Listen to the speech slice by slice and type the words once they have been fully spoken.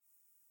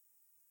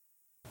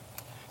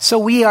So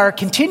we are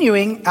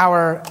continuing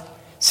our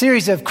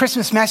series of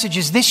Christmas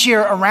messages this year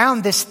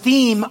around this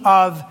theme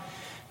of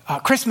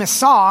Christmas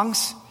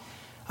songs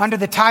under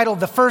the title,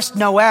 The First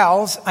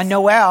Noels, a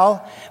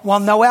Noel. Well,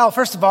 Noel,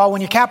 first of all,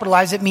 when you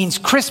capitalize it, means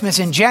Christmas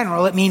in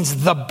general. It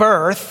means the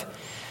birth,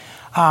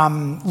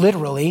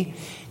 literally.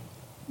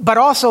 But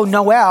also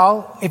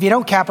Noel, if you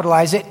don't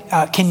capitalize it,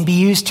 can be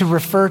used to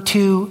refer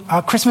to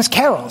Christmas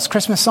carols,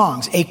 Christmas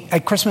songs. A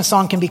Christmas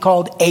song can be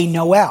called a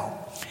Noel.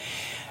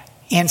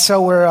 And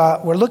so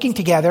we're looking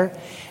together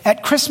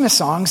at Christmas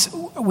songs.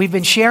 We've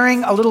been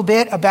sharing a little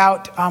bit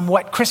about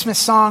what Christmas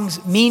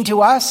songs mean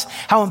to us,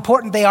 how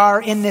important they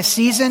are in this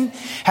season.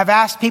 Have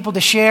asked people to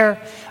share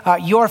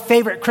your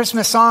favorite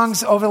Christmas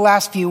songs over the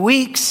last few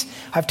weeks.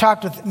 I've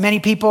talked with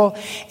many people.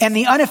 And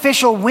the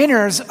unofficial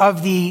winners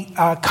of the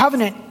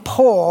Covenant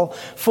poll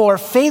for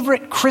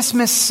favorite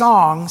Christmas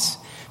songs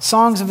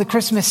of the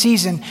Christmas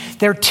season,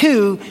 there are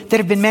two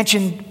that have been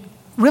mentioned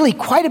really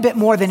quite a bit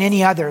more than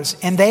any others,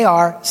 and they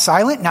are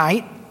Silent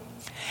Night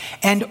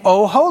and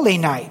O Holy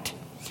Night.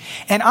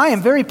 And I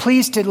am very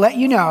pleased to let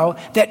you know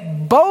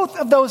that both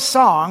of those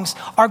songs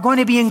are going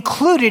to be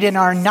included in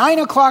our 9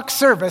 o'clock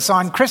service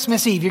on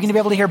Christmas Eve. You're going to be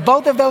able to hear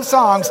both of those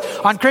songs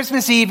on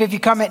Christmas Eve if you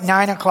come at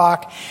 9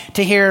 o'clock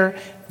to hear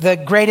the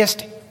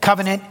greatest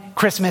Covenant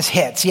Christmas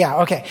hits.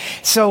 Yeah, okay.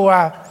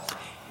 So,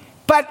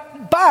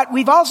 But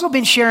we've also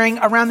been sharing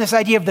around this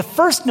idea of the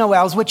first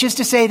Noels, which is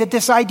to say that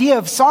this idea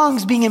of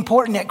songs being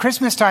important at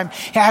Christmas time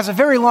has a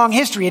very long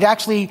history. It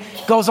actually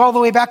goes all the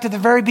way back to the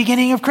very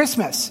beginning of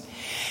Christmas.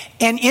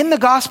 And in the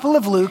Gospel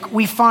of Luke,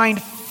 we find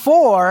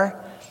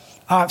 4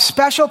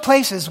 special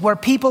places where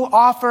people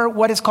offer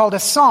what is called a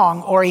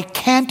song or a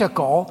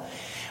canticle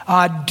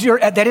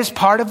that is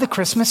part of the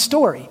Christmas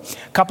story.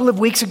 A couple of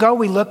weeks ago,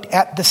 we looked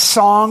at the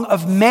Song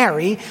of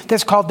Mary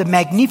that's called the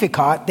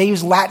Magnificat. They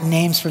use Latin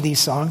names for these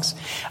songs.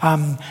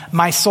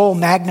 My soul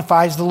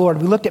magnifies the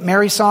Lord. We looked at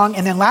Mary's song.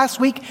 And then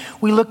last week,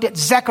 we looked at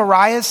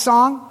Zechariah's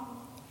song,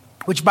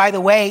 which, by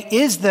the way,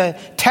 is the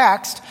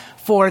text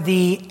for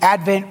the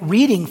Advent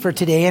reading for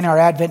today in our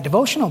Advent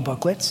devotional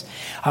booklets.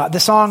 The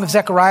song of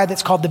Zechariah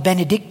that's called the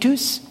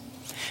Benedictus.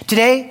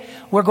 Today,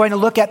 we're going to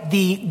look at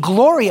the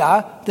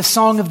Gloria, the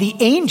song of the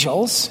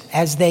angels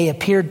as they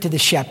appeared to the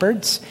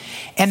shepherds.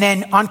 And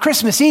then on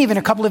Christmas Eve, in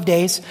a couple of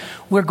days,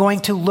 we're going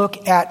to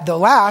look at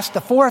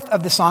the fourth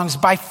of the songs,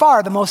 by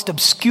far the most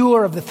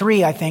obscure of the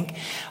 3, I think,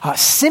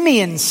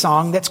 Simeon's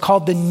song that's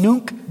called the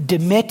Nunc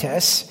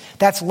Dimittis.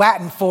 That's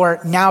Latin for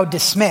now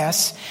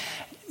dismiss.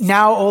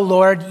 Now, O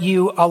Lord,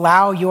 you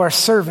allow your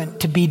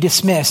servant to be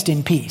dismissed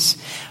in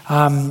peace.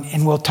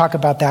 And we'll talk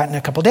about that in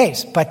a couple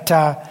days. But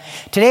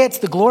today it's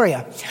the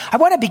Gloria. I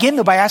want to begin,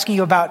 though, by asking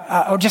you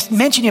about, or just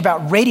mentioning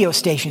about radio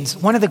stations.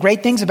 One of the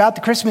great things about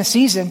the Christmas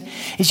season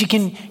is you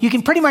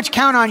can pretty much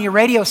count on your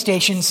radio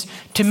stations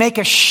to make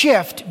a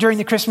shift during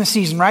the Christmas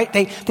season, right?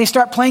 They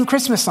start playing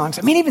Christmas songs.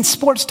 I mean, even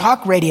sports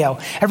talk radio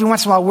every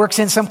once in a while works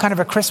in some kind of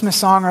a Christmas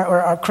song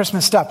or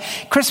Christmas stuff.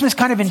 Christmas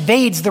kind of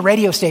invades the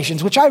radio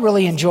stations, which I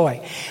really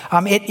enjoy.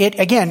 It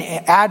again,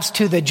 adds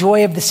to the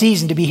joy of the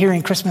season to be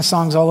hearing Christmas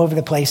songs all over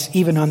the place,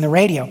 even on the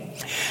radio.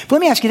 But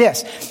let me ask you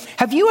this.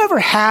 Have you ever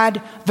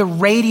had the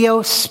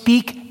radio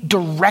speak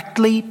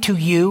directly to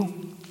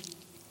you?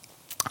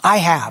 I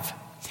have.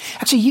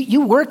 Actually,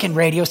 you work in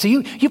radio, so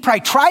you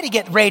probably try to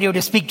get radio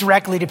to speak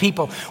directly to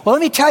people. Well,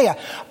 let me tell you,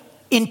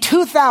 in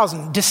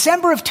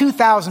December of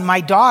 2000,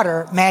 my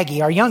daughter,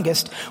 Maggie, our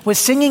youngest, was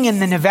singing in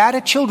the Nevada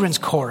Children's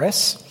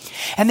Chorus,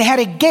 and they had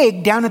a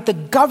gig down at the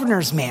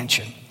governor's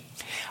mansion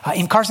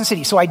in Carson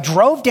City. So I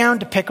drove down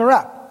to pick her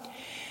up.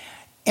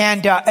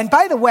 And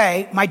by the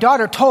way, my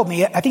daughter told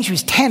me, I think she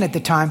was 10 at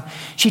the time,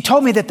 she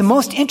told me that the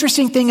most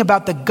interesting thing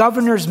about the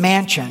governor's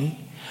mansion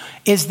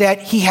is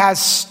that he has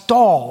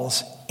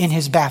stalls in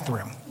his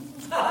bathroom.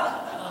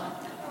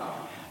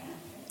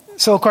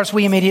 So, of course,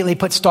 we immediately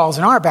put stalls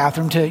in our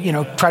bathroom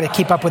to, try to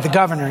keep up with the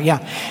governor. Yeah.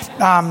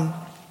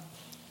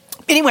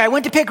 Anyway, I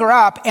went to pick her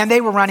up, and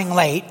they were running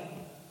late.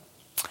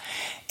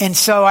 And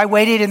so I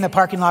waited in the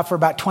parking lot for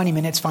about 20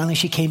 minutes. Finally,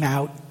 she came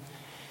out.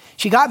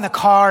 She got in the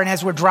car, and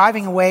as we're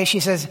driving away, she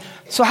says,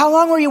 "So how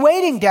long were you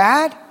waiting,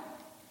 Dad?"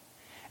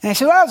 And I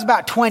said, "Well, it was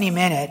about 20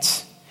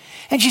 minutes.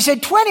 And she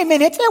said, 20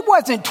 minutes? It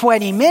wasn't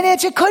 20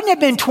 minutes. It couldn't have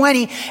been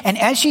 20. And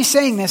as she's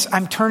saying this,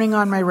 I'm turning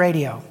on my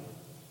radio.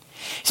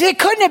 She said, "It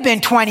couldn't have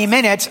been 20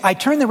 minutes. I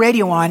turn the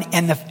radio on,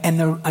 and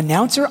the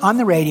announcer on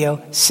the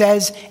radio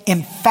says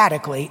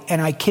emphatically,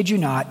 and I kid you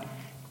not,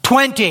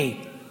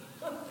 20.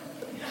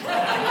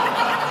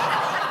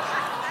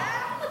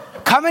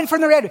 Coming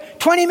from the radio,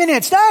 20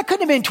 minutes. No, it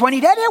couldn't have been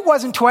 20. Dad, it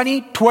wasn't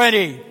 20.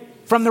 20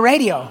 from the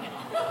radio.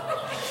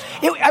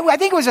 I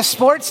think it was a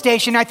sports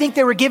station. I think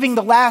they were giving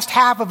the last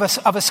half of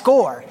a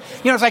score.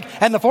 It's like,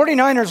 and the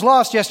 49ers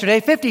lost yesterday,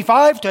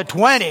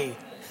 55-20.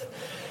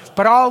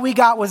 But all we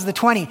got was the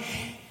 20.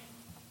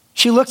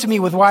 She looks at me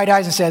with wide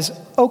eyes and says,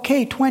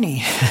 "Okay,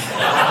 20.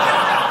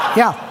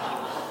 Yeah.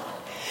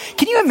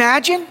 Can you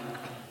imagine?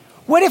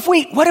 What if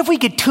we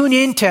could tune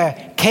into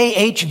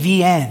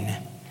KHVN?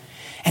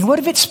 And what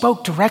if it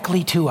spoke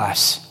directly to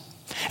us?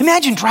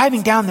 Imagine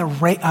driving down the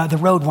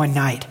road one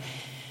night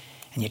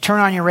and you turn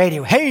on your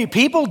radio. Hey,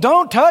 people,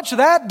 don't touch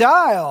that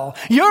dial.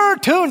 You're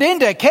tuned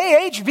into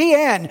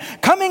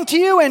KHVN, coming to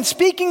you and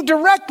speaking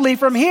directly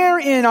from here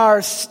in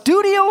our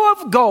studio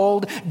of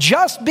gold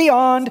just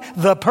beyond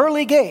the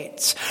pearly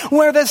gates,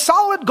 where the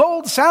solid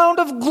gold sound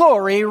of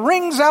glory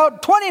rings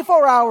out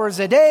 24 hours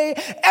a day,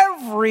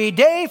 every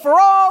day for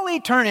all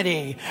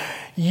eternity.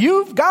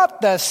 You've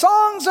got the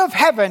songs of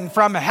heaven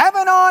from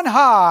heaven on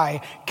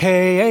high.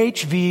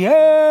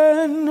 KHVN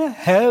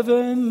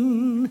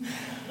heaven.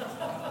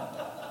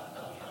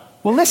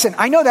 Well, listen,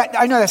 I know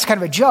that's kind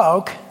of a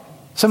joke.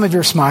 Some of you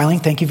are smiling.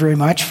 Thank you very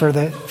much for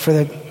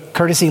the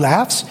courtesy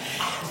laughs.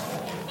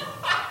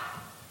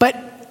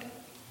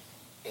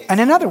 And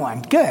another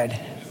one. Good.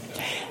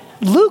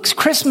 Luke's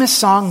Christmas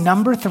song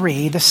number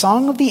 3, the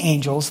Song of the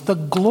Angels, the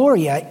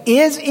Gloria,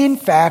 is in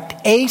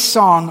fact a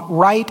song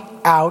right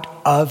out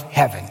of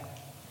heaven.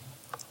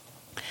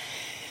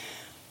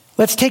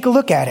 Let's take a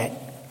look at it.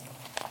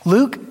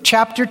 Luke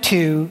chapter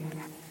 2,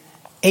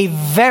 a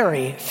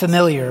very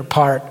familiar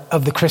part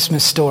of the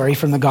Christmas story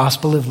from the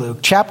Gospel of Luke.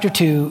 Chapter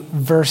 2,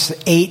 verse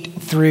 8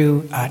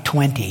 through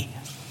 20.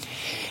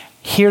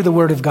 Hear the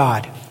word of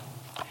God.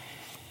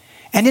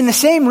 And in the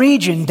same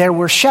region there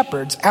were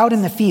shepherds out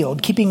in the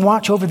field, keeping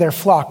watch over their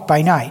flock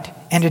by night.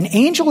 And an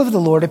angel of the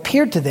Lord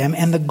appeared to them,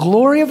 and the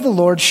glory of the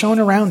Lord shone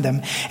around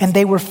them, and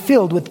they were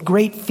filled with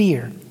great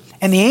fear.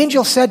 And the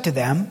angel said to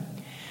them,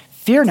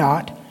 "Fear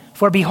not,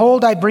 for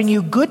behold, I bring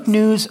you good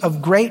news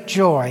of great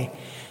joy,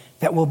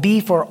 that will be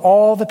for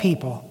all the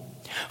people.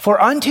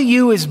 For unto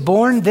you is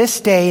born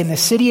this day in the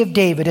city of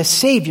David a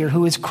Savior,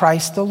 who is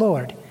Christ the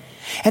Lord.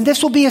 And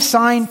this will be a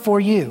sign for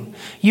you.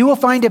 You will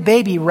find a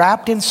baby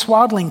wrapped in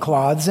swaddling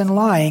cloths and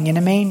lying in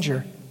a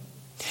manger."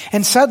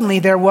 And suddenly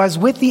there was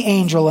with the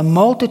angel a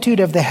multitude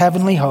of the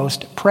heavenly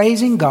host,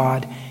 praising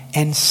God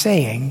and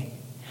saying,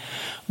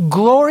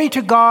 "Glory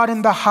to God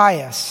in the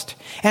highest,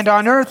 and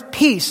on earth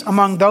peace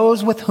among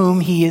those with whom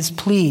he is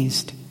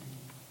pleased."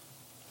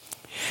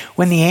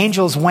 When the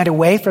angels went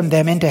away from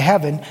them into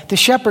heaven, the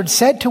shepherds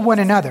said to one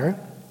another,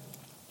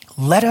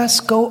 "Let us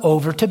go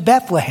over to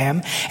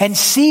Bethlehem and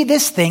see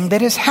this thing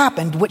that has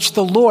happened, which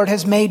the Lord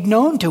has made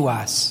known to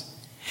us."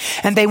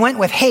 And they went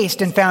with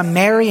haste and found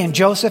Mary and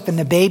Joseph and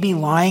the baby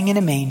lying in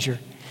a manger.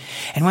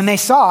 And when they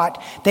saw it,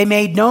 they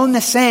made known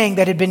the saying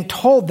that had been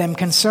told them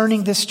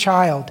concerning this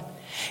child.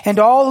 And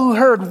all who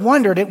heard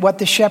wondered at what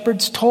the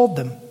shepherds told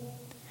them.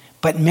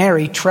 But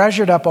Mary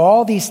treasured up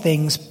all these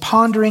things,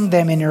 pondering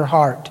them in her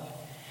heart.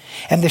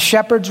 And the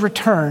shepherds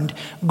returned,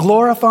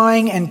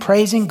 glorifying and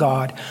praising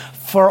God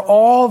for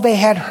all they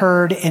had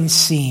heard and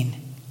seen,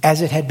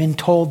 as it had been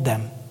told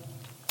them.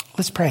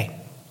 Let's pray.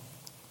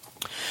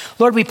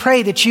 Lord, we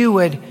pray that you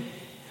would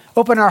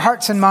open our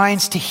hearts and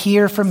minds to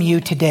hear from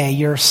you today,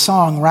 your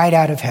song right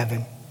out of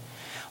heaven.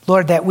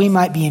 Lord, that we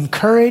might be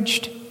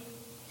encouraged,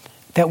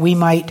 that we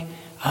might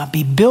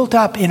be built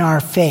up in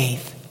our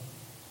faith,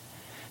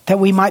 that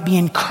we might be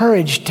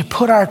encouraged to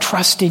put our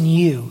trust in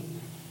you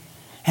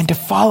and to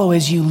follow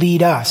as you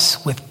lead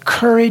us with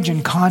courage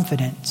and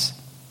confidence.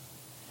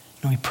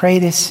 And we pray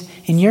this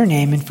in your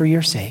name and for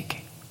your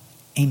sake.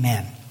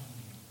 Amen.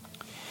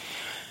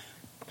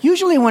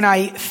 Usually when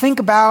I think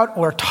about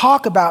or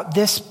talk about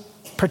this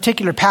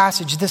particular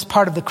passage, this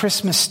part of the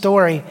Christmas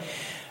story,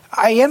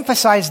 I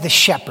emphasize the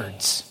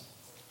shepherds.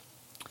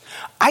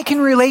 I can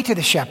relate to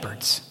the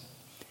shepherds.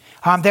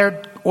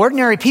 They're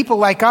ordinary people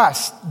like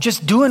us,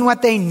 just doing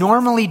what they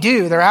normally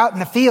do. They're out in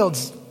the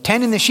fields,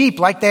 tending the sheep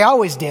like they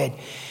always did.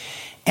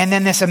 And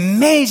then this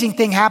amazing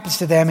thing happens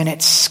to them and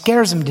it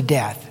scares them to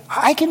death.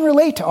 I can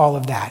relate to all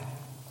of that.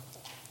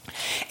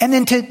 And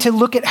then to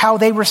look at how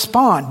they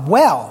respond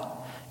well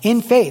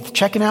in faith,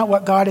 checking out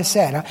what God has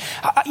said.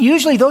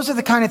 Usually those are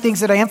the kind of things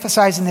that I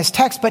emphasize in this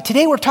text, but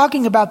today we're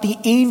talking about the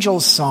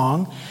angels'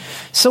 song,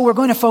 so we're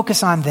going to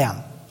focus on them.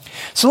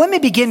 So let me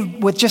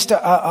begin with just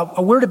a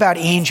word about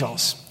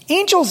angels.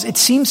 Angels, it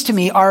seems to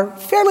me, are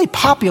fairly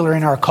popular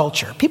in our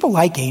culture. People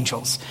like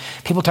angels.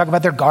 People talk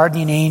about their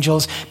guardian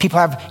angels. People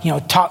have,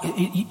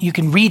 you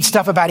can read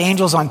stuff about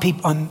angels on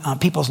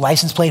people's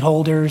license plate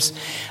holders.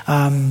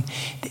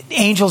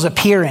 Angels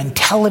appear in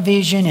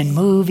television and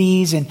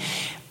movies,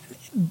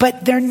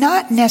 but they're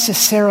not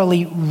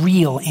necessarily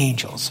real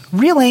angels.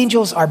 Real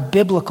angels are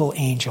biblical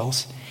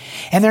angels.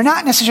 And they're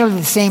not necessarily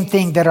the same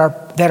thing that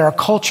our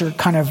culture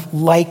kind of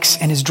likes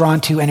and is drawn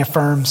to and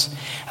affirms,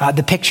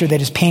 the picture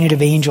that is painted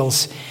of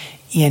angels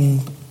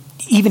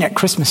even at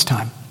Christmas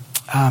time.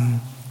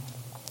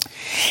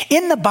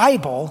 In the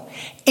Bible,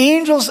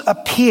 angels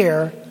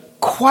appear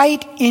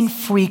quite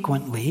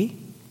infrequently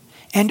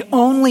and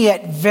only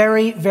at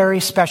very, very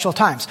special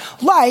times.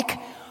 Like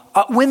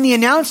when the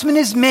announcement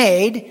is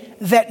made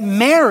that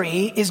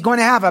Mary is going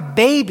to have a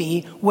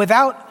baby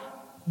without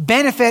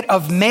benefit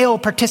of male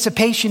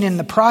participation in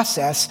the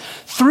process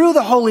through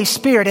the Holy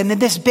Spirit, and that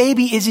this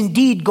baby is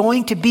indeed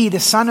going to be the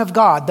Son of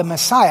God, the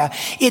Messiah.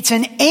 It's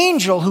an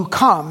angel who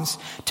comes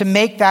to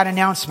make that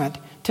announcement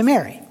to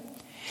Mary.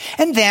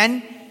 And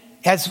then,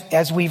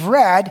 as we've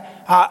read,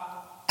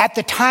 At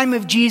the time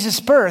of Jesus'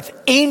 birth,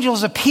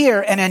 angels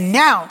appear and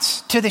announce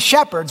to the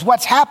shepherds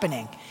what's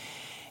happening.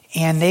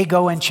 And they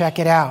go and check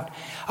it out.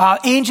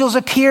 Angels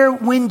appear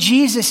when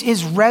Jesus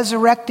is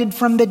resurrected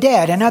from the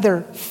dead,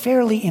 another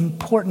fairly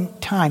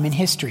important time in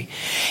history.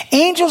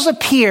 Angels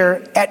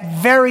appear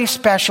at very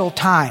special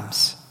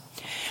times.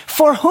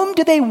 For whom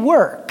do they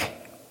work?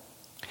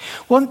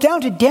 Well, now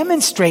to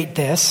demonstrate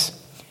this,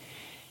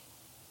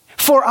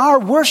 for our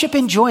worship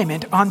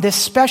enjoyment on this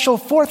special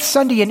fourth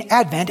Sunday in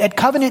Advent at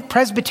Covenant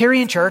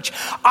Presbyterian Church,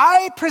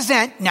 I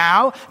present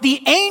now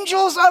the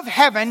angels of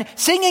heaven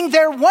singing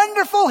their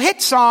wonderful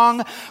hit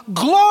song,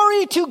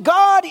 Glory to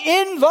God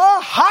in the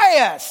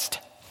Highest.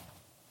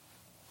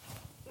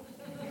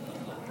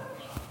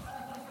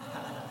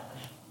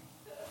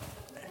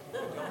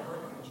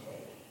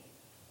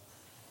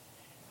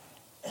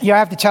 Yeah, I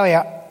have to tell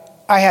you,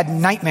 I had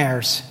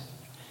nightmares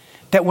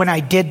that when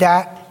I did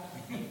that,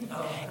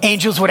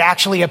 angels would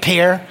actually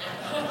appear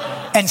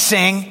and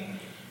sing,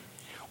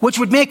 which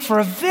would make for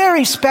a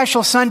very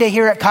special Sunday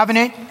here at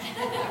Covenant,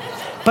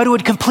 but it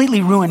would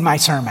completely ruin my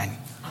sermon.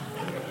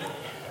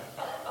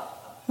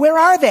 Where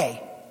are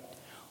they?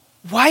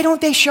 Why don't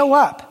they show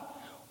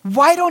up?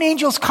 Why don't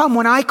angels come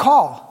when I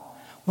call,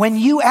 when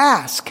you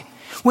ask,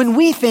 when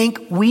we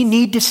think we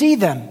need to see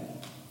them?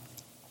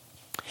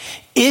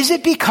 Is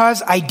it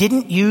because I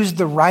didn't use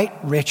the right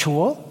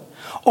ritual?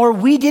 Or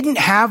we didn't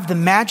have the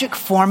magic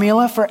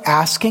formula for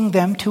asking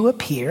them to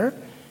appear?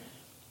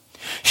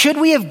 Should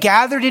we have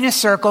gathered in a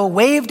circle,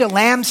 waved a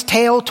lamb's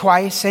tail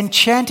twice, and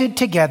chanted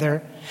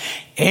together,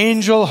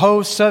 Angel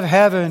hosts of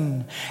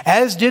heaven,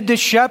 as did the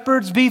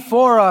shepherds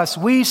before us,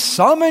 we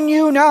summon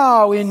you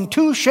now in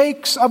 2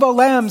 shakes of a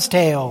lamb's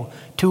tail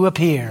to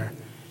appear?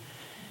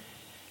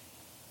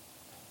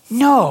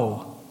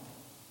 No.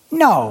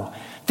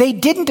 They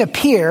didn't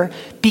appear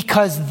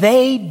because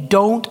they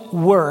don't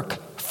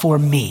work for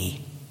me.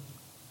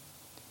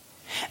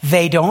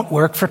 They don't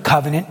work for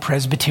Covenant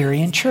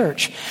Presbyterian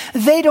Church.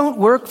 They don't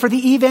work for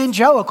the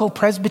Evangelical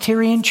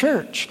Presbyterian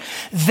Church.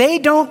 They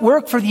don't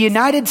work for the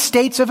United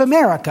States of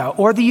America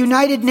or the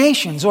United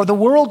Nations or the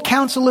World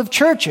Council of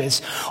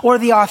Churches or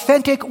the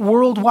Authentic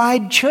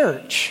Worldwide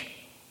Church.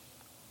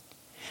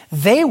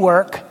 They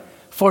work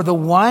for the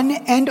one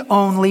and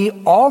only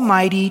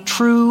Almighty,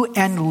 true,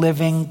 and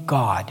living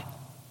God.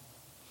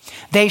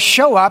 They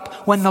show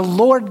up when the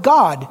Lord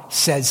God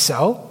says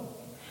so,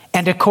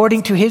 and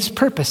according to his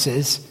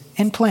purposes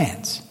and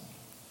plans.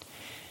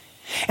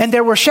 And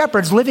there were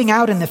shepherds living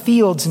out in the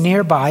fields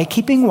nearby,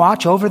 keeping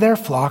watch over their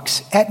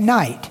flocks at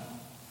night.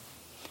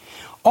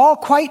 All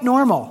quite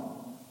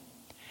normal.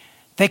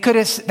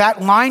 That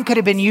line could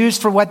have been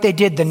used for what they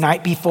did the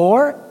night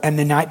before, and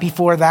the night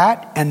before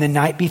that, and the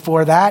night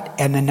before that,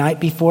 and the night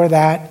before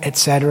that,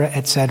 etc.,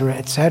 etc.,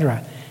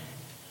 etc.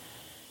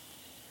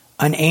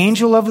 An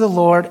angel of the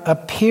Lord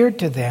appeared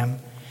to them,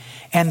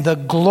 and the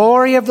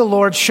glory of the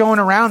Lord shone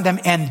around them,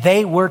 and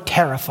they were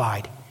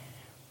terrified.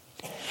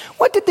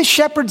 What did the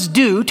shepherds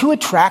do to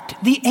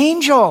attract the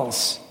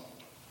angels?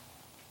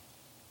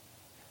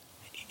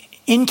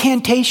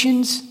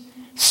 Incantations?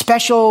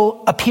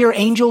 Special appear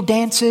angel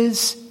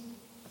dances?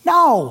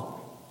 No.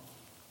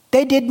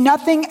 They did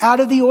nothing out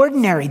of the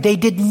ordinary. They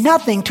did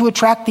nothing to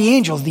attract the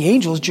angels. The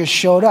angels just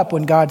showed up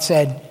when God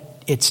said,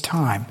 it's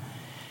time.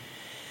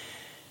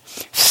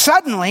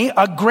 Suddenly,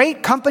 a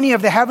great company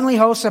of the heavenly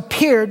hosts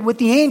appeared with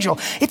the angel.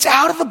 It's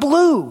out of the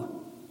blue.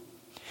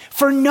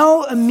 For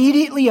no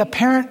immediately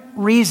apparent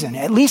reason,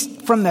 at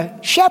least from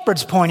the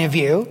shepherd's point of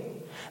view,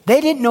 they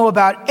didn't know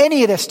about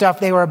any of the stuff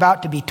they were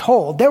about to be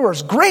told. There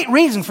was great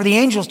reason for the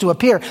angels to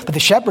appear, but the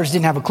shepherds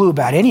didn't have a clue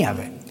about any of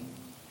it.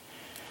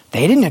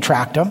 They didn't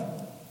attract them.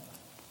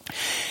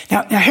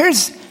 Now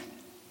here's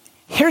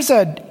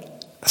a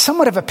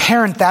somewhat of a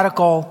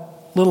parenthetical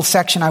little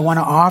section I want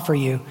to offer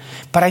you,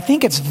 but I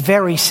think it's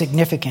very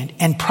significant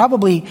and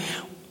probably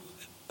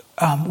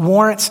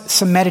warrants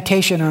some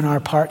meditation on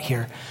our part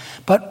here.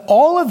 But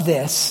all of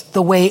this,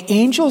 the way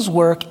angels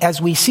work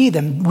as we see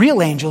them,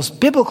 real angels,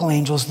 biblical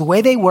angels, the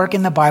way they work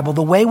in the Bible,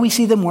 the way we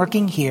see them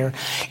working here,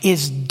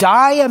 is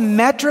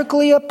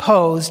diametrically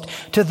opposed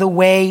to the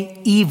way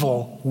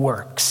evil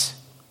works.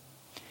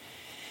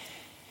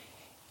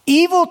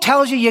 Evil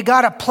tells you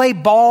got to play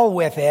ball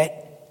with it,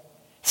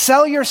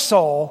 sell your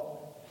soul,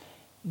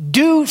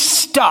 do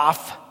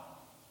stuff,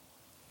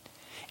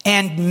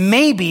 and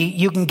maybe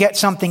you can get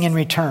something in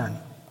return.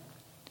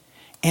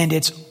 And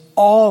it's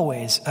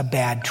always a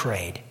bad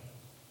trade.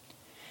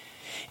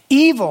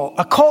 Evil,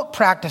 occult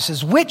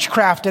practices,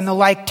 witchcraft, and the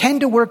like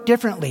tend to work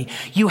differently.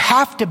 You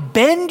have to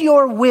bend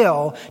your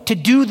will to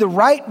do the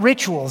right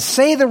rituals,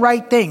 say the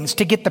right things,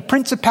 to get the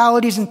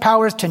principalities and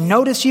powers to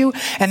notice you,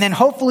 and then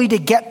hopefully to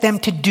get them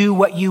to do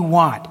what you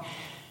want.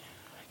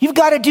 You've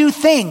got to do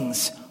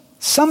things,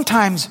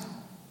 sometimes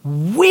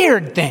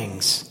weird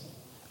things,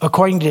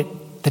 according to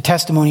the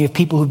testimony of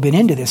people who've been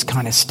into this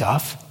kind of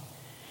stuff.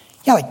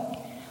 Yeah,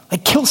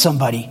 like kill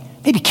somebody,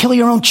 maybe kill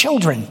your own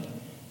children,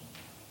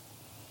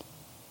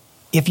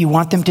 if you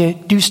want them to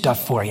do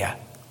stuff for you.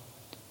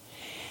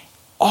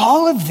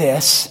 All of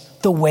this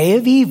the way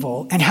of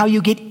evil and how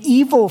you get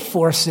evil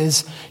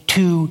forces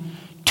to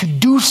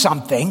do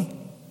something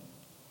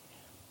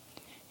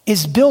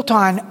is built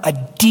on a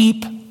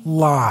deep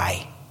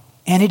lie.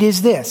 And it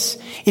is this.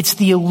 It's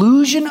the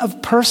illusion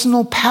of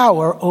personal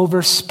power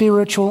over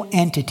spiritual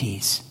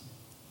entities.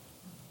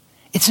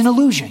 It's an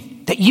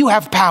illusion that you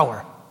have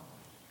power.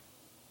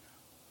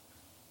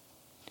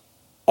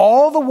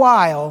 All the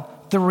while,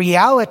 the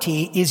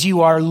reality is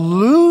you are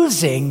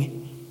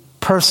losing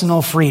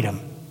personal freedom.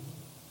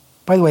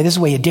 By the way, this is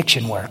the way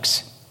addiction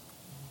works.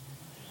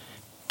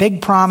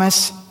 Big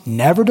promise,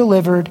 never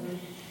delivered,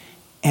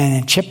 and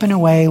then chipping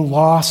away,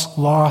 loss.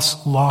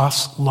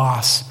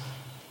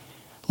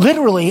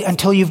 Literally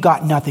until you've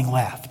got nothing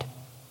left.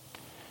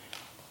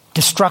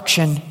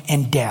 Destruction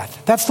and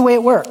death. That's the way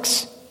it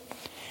works.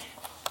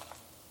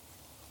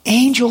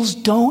 Angels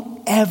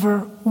don't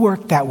ever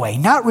work that way.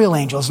 Not real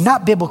angels,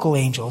 not biblical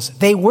angels.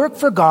 They work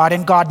for God,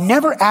 and God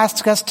never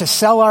asks us to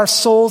sell our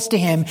souls to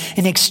Him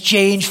in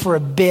exchange for a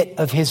bit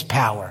of His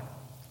power.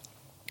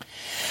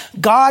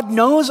 God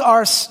knows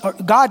our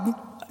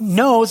souls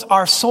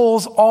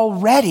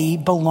already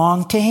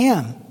belong to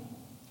Him.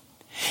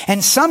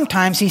 And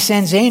sometimes He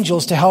sends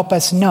angels to help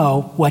us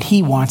know what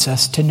He wants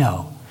us to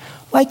know,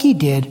 like He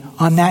did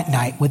on that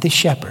night with the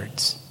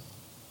shepherds.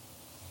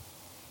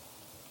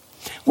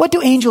 What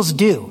do angels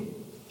do?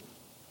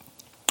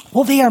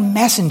 Well, they are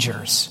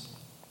messengers.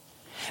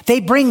 They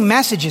bring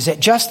messages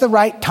at just the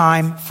right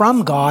time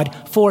from God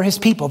for His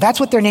people. That's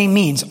what their name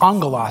means,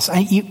 angelos.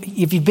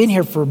 If you've been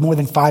here for more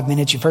than 5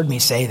 minutes, you've heard me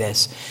say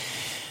this.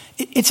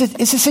 It's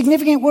a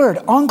significant word,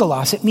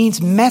 angelos. It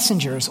means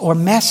messengers or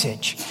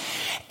message.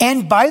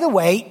 And by the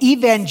way,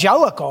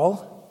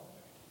 evangelical,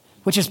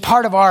 which is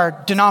part of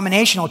our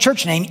denominational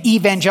church name,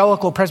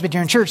 Evangelical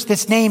Presbyterian Church,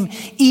 this name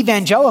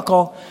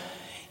evangelical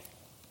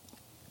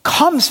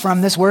comes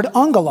from this word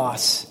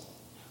angelos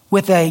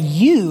with a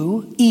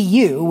U,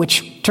 EU,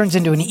 which turns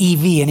into an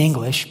EV in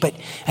English, but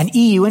an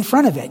EU in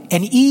front of it.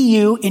 An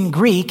EU in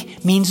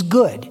Greek means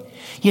good.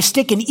 You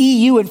stick an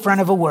EU in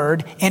front of a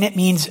word and it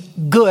means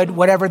good,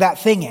 whatever that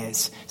thing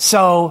is.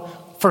 So,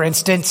 for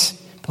instance,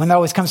 the one that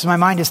always comes to my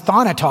mind is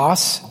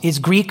thanatos, is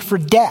Greek for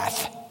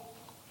death.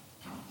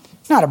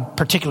 Not a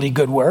particularly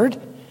good word,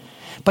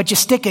 but you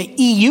stick an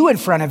EU in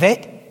front of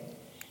it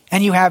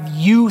and you have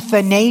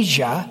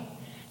euthanasia.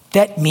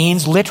 That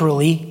means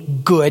literally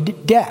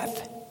good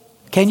death.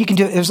 Okay, and you can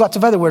do, there's lots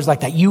of other words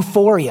like that.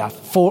 Euphoria,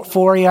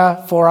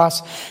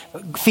 phoros,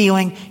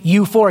 feeling,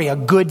 euphoria,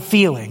 good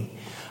feeling.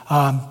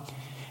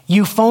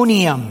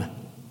 Euphonium,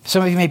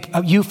 some of you may,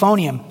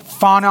 euphonium.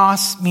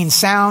 Phonos means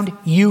sound,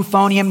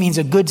 euphonium means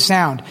a good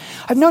sound.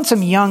 I've known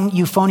some young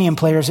euphonium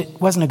players, it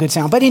wasn't a good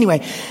sound. But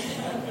anyway,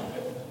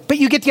 but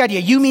you get the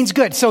idea. Eu means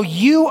good. So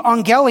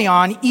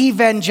euangelion,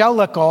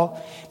 evangelical,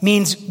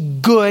 means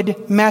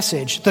good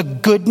message, the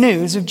good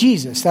news of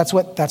Jesus. That's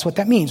what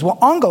that means. Well,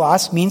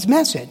 angelos means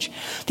message.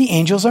 The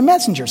angels are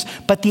messengers.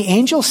 But the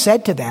angel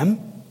said to them,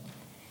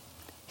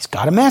 he's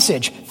got a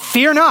message.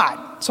 Fear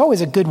not. It's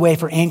always a good way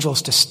for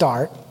angels to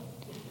start.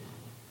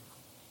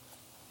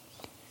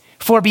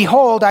 For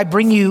behold, I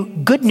bring you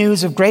good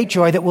news of great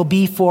joy that will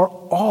be for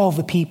all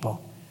the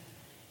people.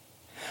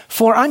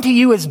 For unto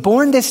you is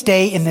born this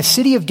day in the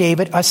city of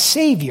David a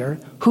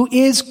Savior who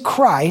is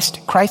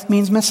Christ. Christ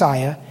means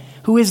Messiah.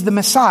 Who is the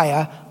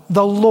Messiah,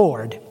 the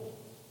Lord.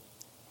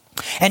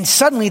 And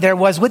suddenly there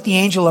was with the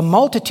angel a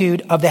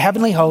multitude of the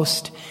heavenly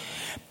host,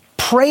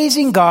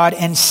 praising God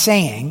and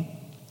saying.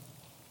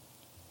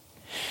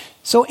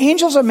 So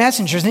angels are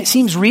messengers, and it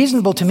seems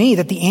reasonable to me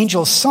that the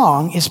angel's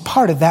song is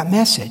part of that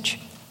message.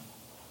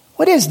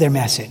 What is their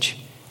message?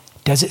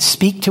 Does it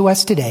speak to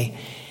us today?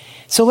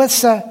 So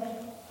let's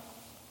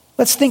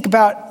think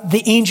about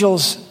the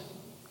angels'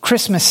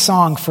 Christmas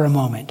song for a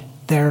moment,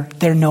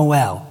 their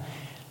Noel.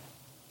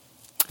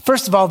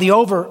 First of all, the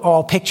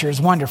overall picture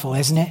is wonderful,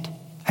 isn't it?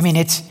 I mean,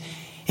 it's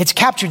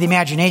captured the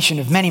imagination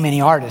of many,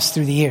 many artists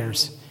through the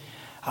years.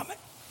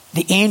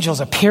 The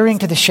angels appearing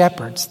to the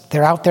shepherds.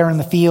 They're out there in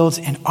the fields,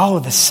 and all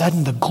of a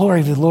sudden the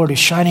glory of the Lord is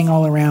shining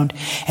all around,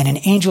 and an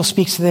angel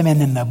speaks to them,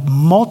 and then the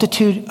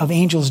multitude of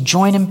angels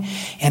join him,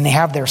 and they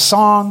have their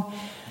song.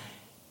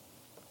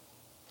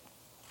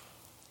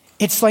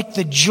 It's like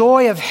the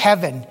joy of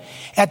heaven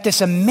at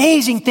this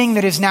amazing thing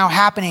that is now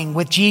happening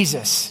with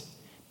Jesus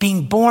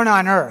being born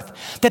on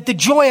earth, that the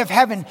joy of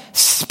heaven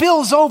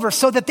spills over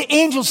so that the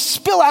angels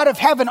spill out of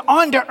heaven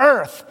onto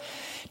earth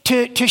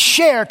to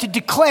share, to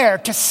declare,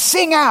 to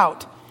sing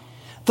out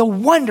the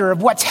wonder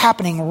of what's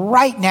happening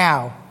right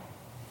now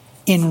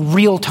in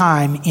real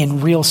time, in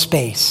real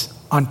space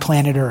on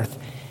planet Earth.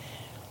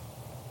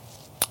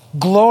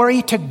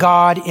 Glory to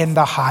God in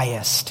the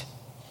highest.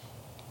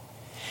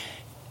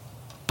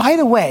 By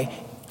the way,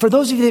 for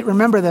those of you that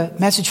remember the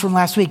message from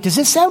last week, does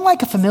this sound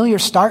like a familiar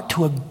start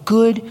to a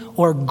good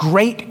or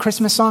great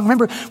Christmas song?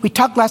 Remember, we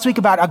talked last week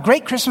about a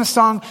great Christmas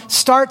song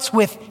starts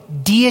with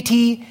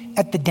deity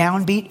at the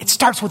downbeat. It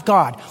starts with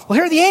God. Well,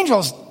 here are the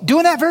angels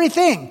doing that very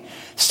thing.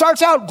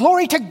 Starts out,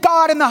 glory to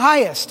God in the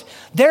highest.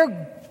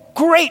 Their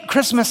great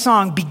Christmas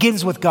song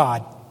begins with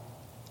God.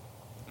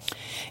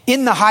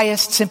 In the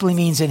highest simply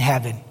means in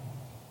heaven.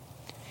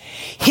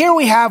 Here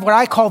we have what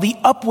I call the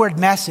upward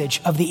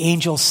message of the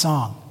angel's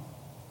song.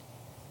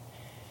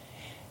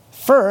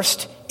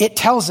 First, it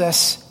tells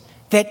us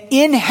that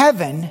in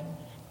heaven,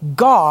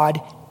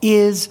 God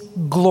is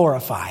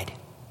glorified.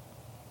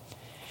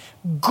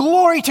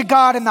 Glory to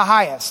God in the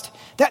highest.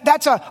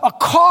 That's a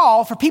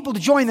call for people to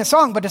join the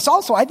song, but it's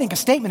also, I think, a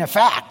statement of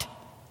fact.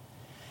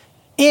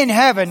 In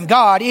heaven,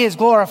 God is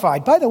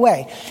glorified. By the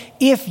way,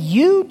 if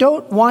you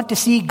don't want to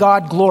see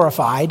God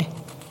glorified,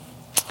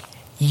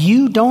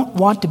 you don't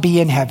want to be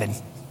in heaven.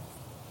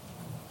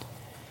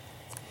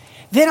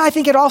 Then I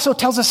think it also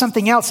tells us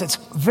something else that's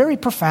very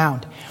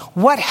profound.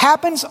 What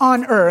happens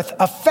on earth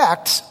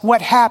affects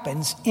what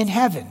happens in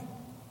heaven.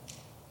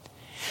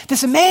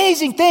 This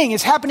amazing thing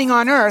is happening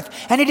on earth,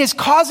 and it is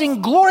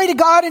causing glory to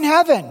God in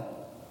heaven.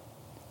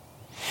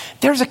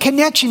 There's a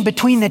connection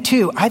between the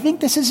two. I think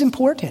this is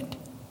important.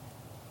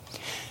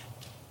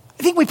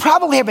 I think we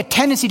probably have a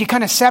tendency to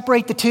kind of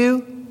separate the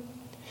two.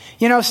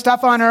 You know,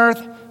 stuff on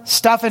earth,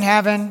 stuff in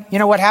heaven. You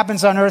know, what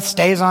happens on earth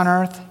stays on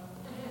earth.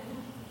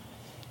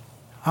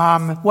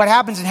 What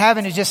happens in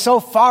heaven is just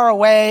so far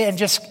away and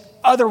just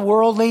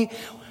otherworldly.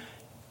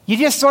 You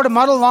just sort of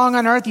muddle along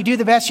on earth, you do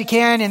the best you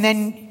can, and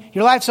then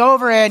your life's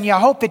over and you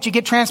hope that you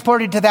get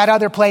transported to that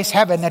other place,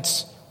 heaven,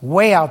 that's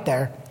way out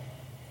there.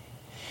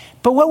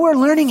 But what we're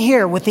learning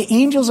here with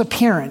the angel's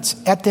appearance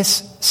at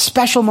this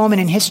special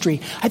moment in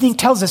history, I think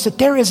tells us that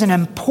there is an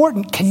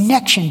important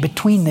connection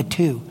between the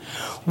two.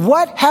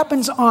 What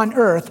happens on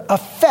earth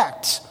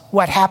affects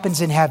what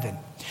happens in heaven.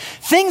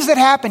 Things that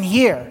happen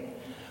here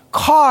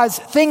cause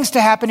things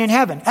to happen in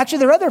heaven. Actually,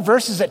 there are other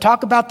verses that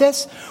talk about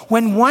this.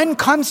 When one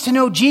comes to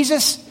know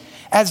Jesus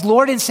as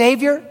Lord and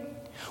Savior,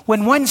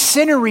 when one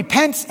sinner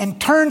repents and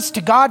turns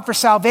to God for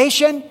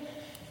salvation,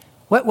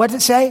 what does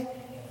it say?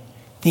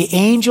 The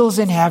angels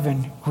in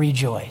heaven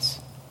rejoice.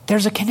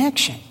 There's a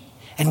connection,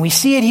 and we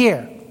see it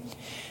here.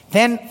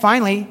 Then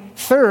finally,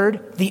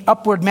 third, the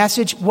upward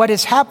message. What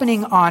is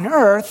happening on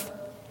earth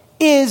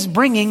is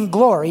bringing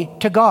glory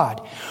to God.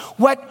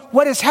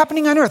 What is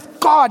happening on earth?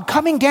 God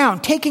coming down,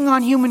 taking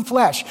on human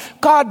flesh.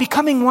 God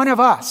becoming one of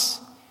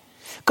us.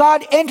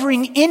 God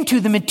entering into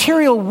the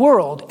material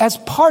world as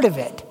part of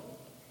it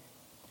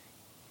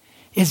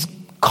is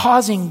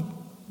causing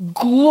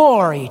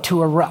glory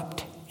to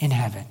erupt in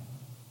heaven.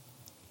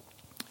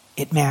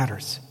 It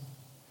matters.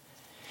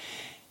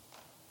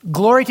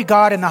 Glory to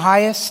God in the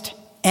highest,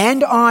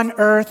 and on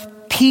earth,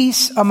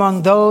 peace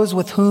among those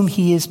with whom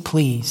he is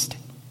pleased.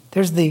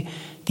 There's the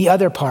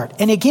other part.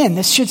 And again,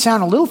 this should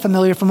sound a little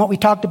familiar from what we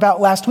talked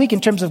about last week in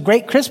terms of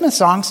great Christmas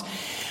songs.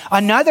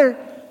 Another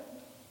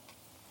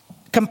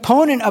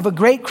component of a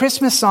great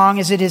Christmas song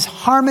is it is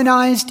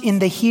harmonized in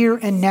the here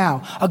and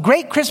now. A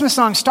great Christmas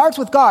song starts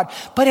with God,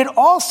 but it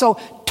also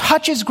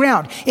touches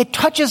ground. It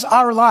touches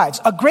our lives.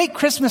 A great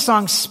Christmas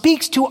song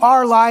speaks to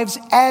our lives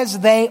as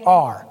they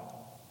are.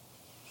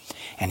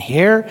 And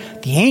here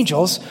the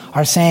angels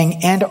are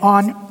saying, and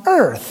on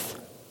earth,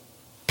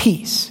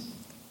 peace.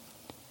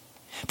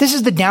 This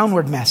is the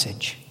downward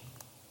message.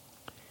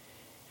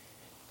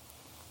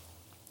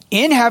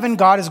 In heaven,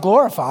 God is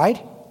glorified,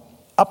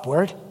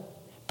 upward.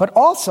 But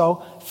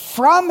also,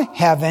 from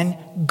heaven,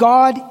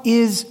 God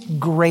is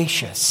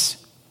gracious.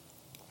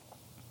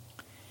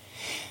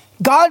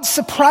 God's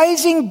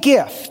surprising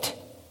gift,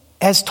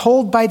 as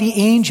told by the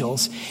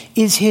angels,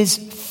 is his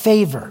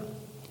favor.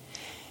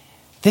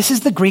 This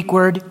is the Greek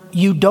word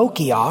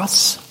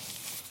eudokios,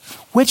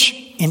 which,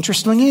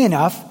 interestingly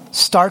enough,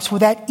 starts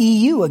with that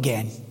EU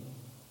again.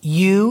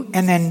 You,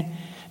 and then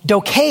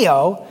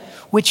dokeo,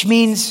 which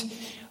means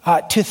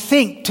to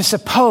think, to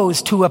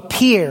suppose, to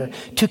appear,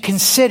 to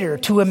consider,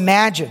 to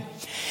imagine.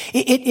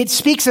 It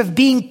speaks of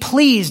being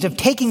pleased, of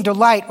taking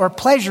delight or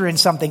pleasure in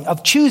something,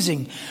 of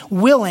choosing,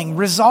 willing,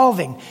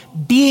 resolving,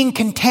 being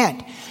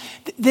content.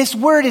 This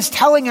word is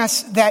telling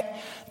us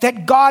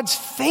that God's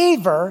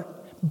favor,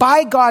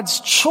 by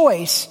God's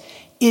choice,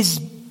 is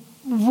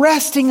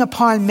resting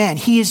upon men.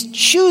 He is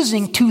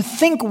choosing to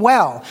think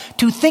well,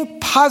 to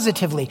think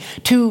positively,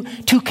 to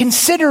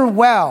consider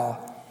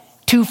well,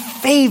 to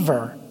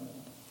favor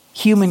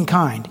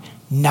humankind.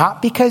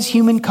 Not because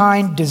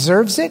humankind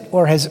deserves it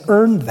or has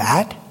earned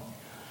that,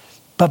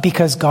 but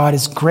because God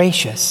is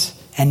gracious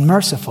and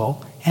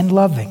merciful and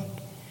loving.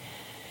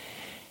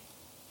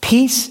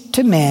 Peace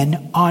to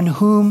men on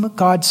whom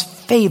God's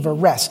favor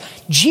rests.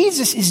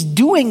 Jesus is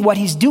doing what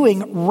he's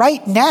doing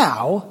right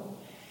now.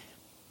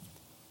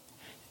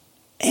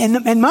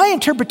 And my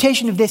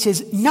interpretation of this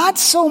is not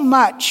so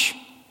much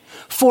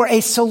for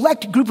a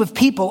select group of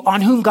people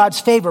on whom God's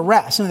favor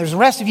rests. And there's the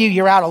rest of you,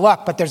 you're out of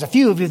luck, but there's a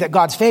few of you that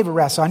God's favor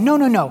rests on.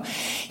 No.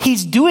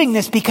 He's doing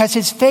this because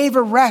his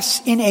favor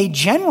rests in a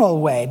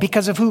general way,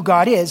 because of who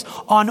God is,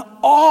 on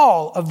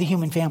all of the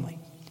human family.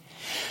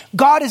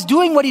 God is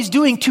doing what he's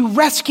doing to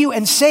rescue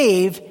and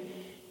save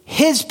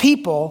his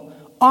people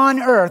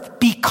on earth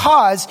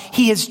because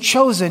he has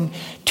chosen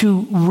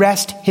to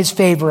rest his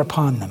favor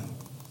upon them.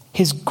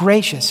 His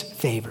gracious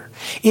favor.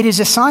 It is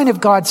a sign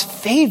of God's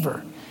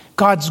favor,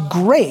 God's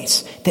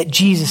grace that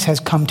Jesus has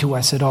come to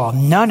us at all.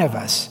 None of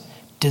us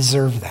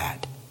deserve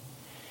that.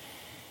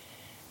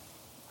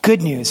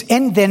 Good news.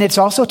 And then it's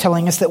also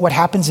telling us that what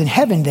happens in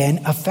heaven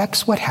then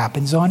affects what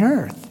happens on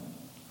earth.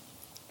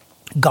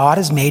 God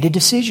has made a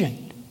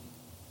decision.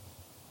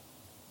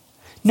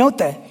 Note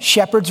the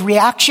shepherd's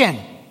reaction.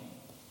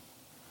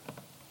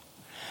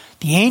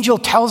 The angel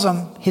tells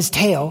him his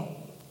tale.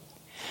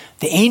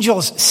 The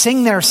angels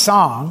sing their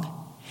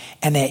song.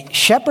 And the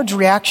shepherd's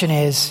reaction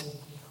is,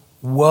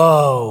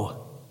 whoa,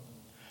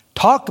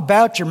 talk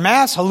about your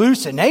mass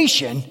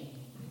hallucination.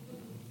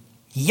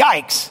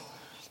 Yikes.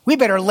 We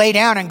better lay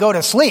down and go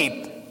to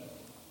sleep.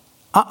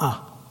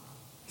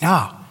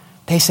 No.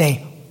 They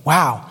say,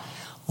 wow,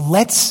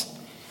 let's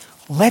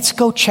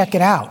go check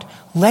it out.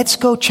 Let's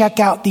go check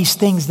out these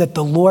things that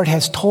the Lord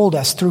has told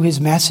us through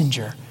his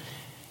messenger.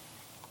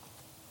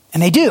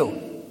 And they do.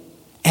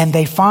 And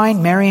they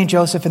find Mary and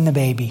Joseph and the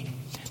baby.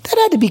 That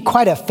had to be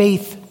quite a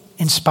faith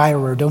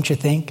inspirer, don't you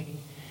think?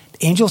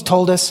 The angels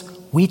told us,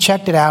 we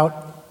checked it out.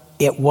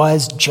 It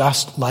was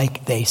just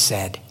like they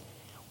said.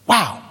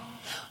 Wow.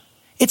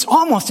 It's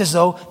almost as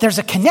though there's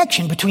a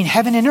connection between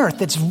heaven and earth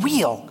that's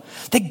real.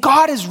 That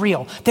God is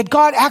real. That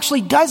God actually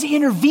does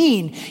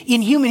intervene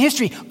in human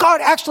history.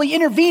 God actually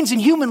intervenes in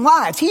human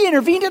lives. He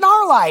intervened in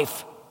our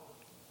life.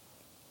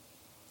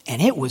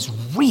 And it was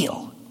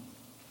real.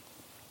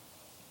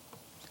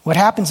 What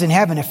happens in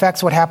heaven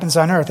affects what happens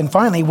on earth. And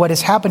finally, what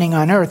is happening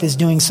on earth is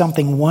doing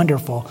something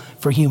wonderful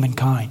for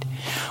humankind.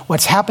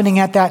 What's happening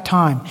at that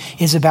time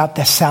is about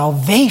the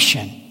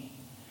salvation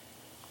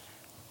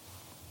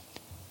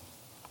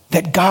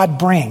that God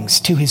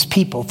brings to his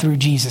people through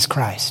Jesus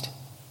Christ.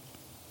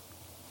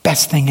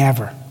 Best thing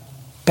ever.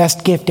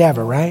 Best gift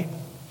ever, right?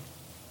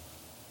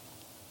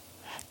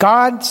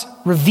 God's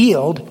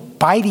revealed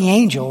by the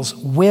angels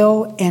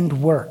will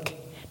and work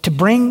to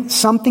bring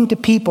something to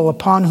people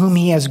upon whom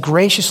he has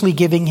graciously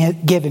given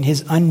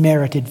his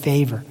unmerited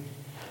favor.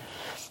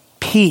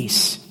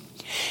 Peace.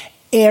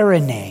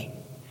 Eirene.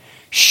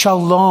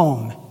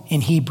 Shalom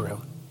in Hebrew.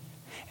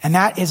 And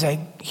that is a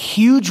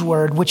huge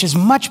word, which is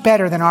much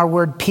better than our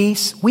word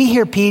peace. We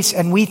hear peace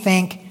and we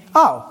think,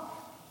 oh,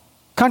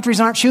 countries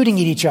aren't shooting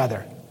at each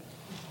other.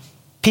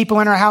 People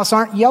in our house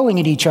aren't yelling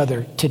at each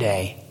other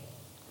today.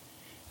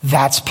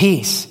 That's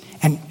peace.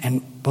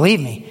 And believe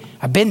me,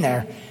 I've been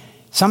there.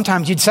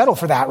 Sometimes you'd settle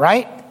for that,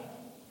 right?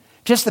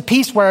 Just the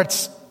peace where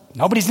it's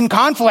nobody's in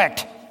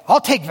conflict. I'll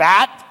take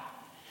that.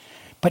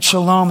 But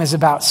shalom is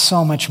about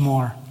so much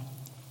more.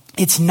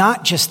 It's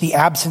not just the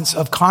absence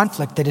of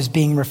conflict that is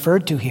being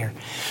referred to here.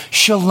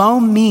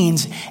 Shalom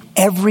means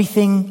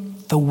everything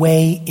the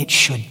way it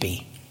should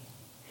be.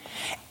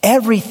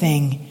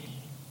 Everything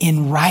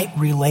in right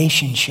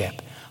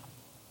relationship.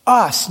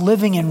 Us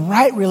living in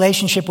right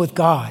relationship with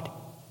God.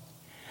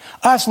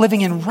 Us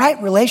living in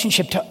right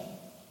relationship to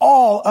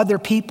all other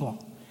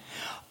people.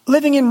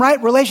 Living in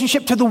right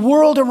relationship to the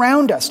world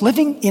around us.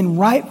 Living in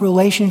right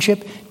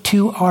relationship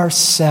to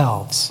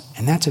ourselves.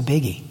 And that's a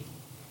biggie.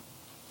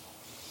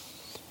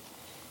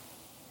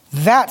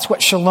 That's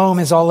what shalom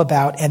is all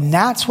about, and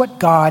that's what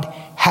God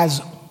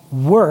has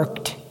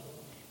worked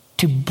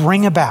to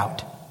bring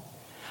about.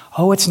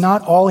 Oh, it's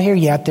not all here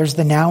yet. There's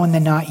the now and the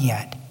not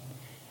yet.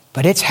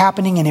 But it's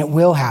happening and it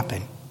will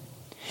happen.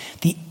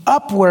 The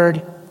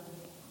upward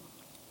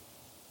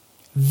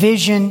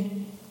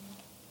vision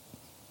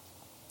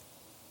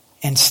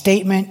and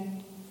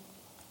statement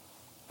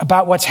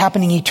about what's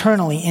happening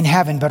eternally in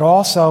heaven, but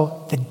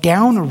also the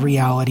downward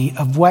reality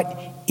of what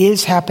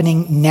is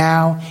happening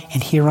now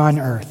and here on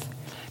earth.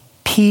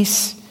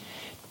 Peace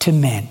to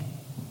men.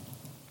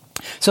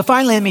 So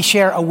finally, let me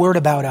share a word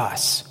about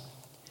us.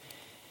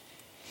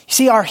 You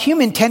see, our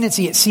human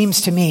tendency, it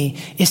seems to me,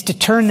 is to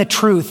turn the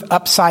truth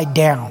upside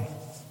down.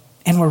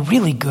 And we're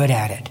really good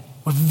at it.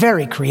 We're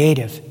very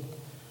creative.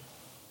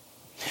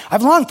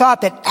 I've long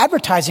thought that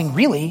advertising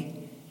really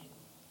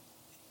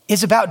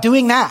is about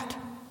doing that.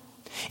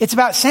 It's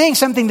about saying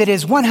something that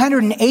is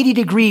 180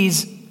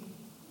 degrees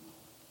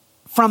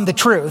from the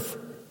truth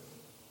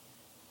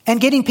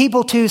and getting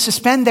people to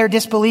suspend their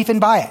disbelief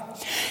and buy it.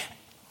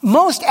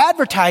 Most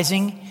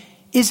advertising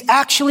is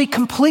actually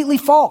completely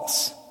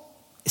false,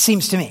 it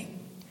seems to me.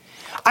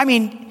 I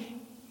mean,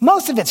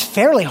 most of it's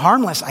fairly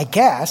harmless, I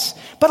guess.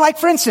 But like,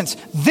 for instance,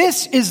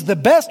 this is the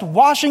best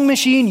washing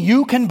machine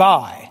you can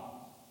buy.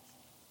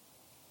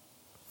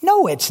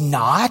 No, it's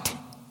not.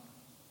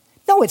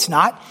 No, it's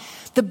not.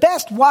 The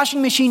best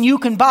washing machine you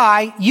can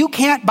buy, you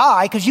can't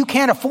buy because you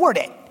can't afford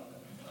it.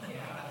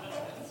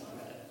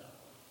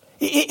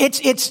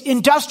 It's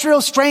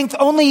industrial strength.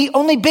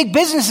 Only big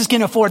businesses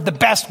can afford the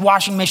best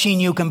washing machine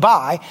you can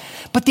buy.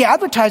 But the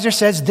advertiser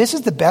says this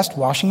is the best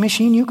washing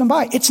machine you can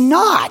buy. It's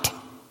not.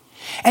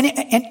 And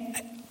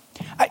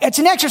it's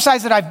an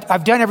exercise that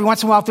I've done every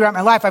once in a while throughout my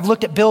life. I've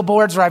looked at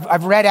billboards or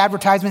I've read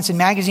advertisements in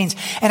magazines,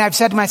 and I've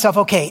said to myself,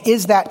 okay,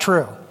 is that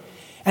true?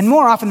 And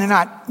more often than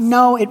not,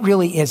 no, it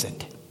really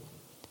isn't.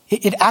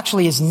 It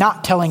actually is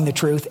not telling the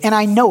truth, and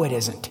I know it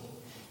isn't.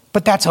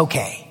 But that's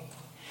okay.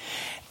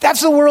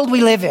 That's the world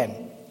we live in.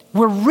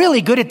 We're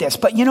really good at this,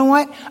 but you know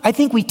what? I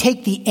think we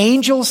take the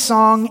angel's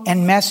song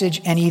and message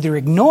and either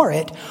ignore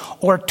it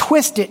or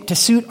twist it to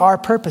suit our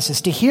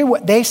purposes, to hear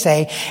what they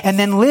say and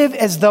then live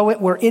as though it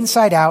were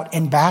inside out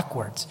and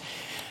backwards.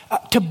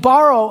 To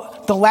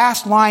borrow the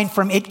last line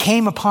from It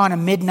Came Upon a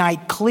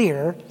Midnight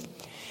Clear,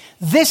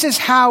 this is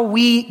how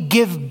we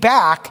give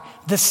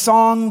back the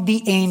song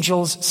the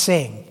angels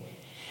sing.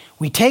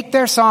 We take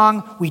their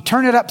song, we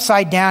turn it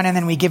upside down, and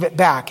then we give it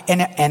back.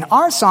 And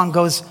our song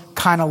goes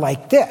kind of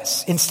like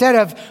this. Instead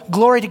of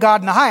glory to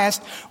God in the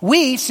highest,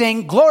 we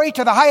sing glory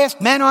to the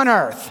highest men on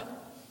earth.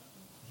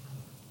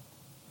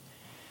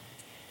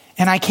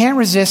 And I can't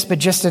resist but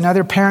just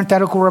another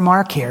parenthetical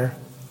remark here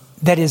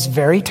that is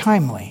very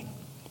timely.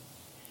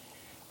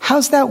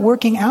 How's that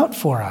working out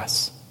for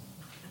us?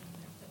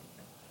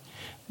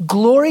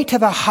 Glory to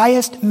the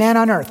highest men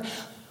on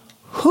earth.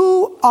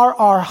 Who are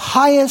our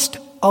highest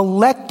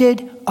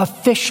elected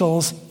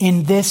officials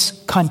in this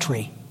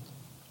country?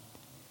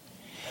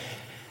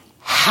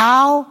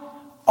 How?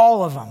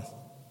 All of them.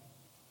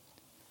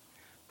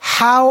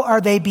 How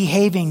are they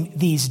behaving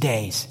these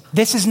days?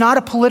 This is not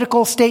a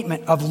political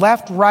statement of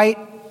left, right,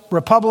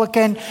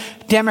 Republican,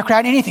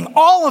 Democrat, anything.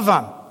 All of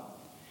them.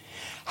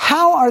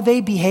 How are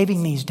they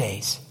behaving these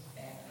days?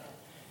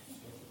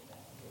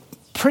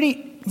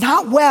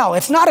 Not well.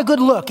 It's not a good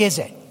look, is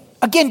it?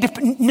 Again,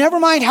 never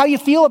mind how you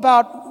feel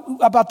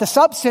about the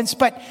substance,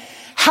 but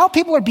how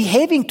people are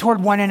behaving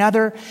toward one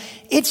another,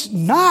 it's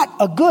not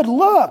a good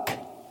look.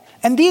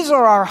 And these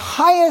are our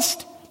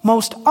highest,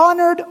 most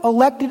honored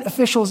elected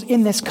officials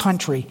in this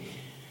country.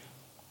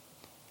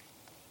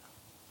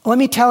 Let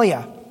me tell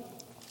you,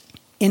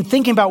 in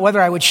thinking about whether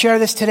I would share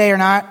this today or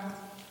not,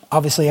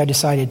 obviously I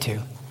decided to.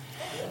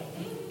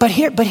 But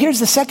here's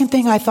the second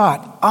thing I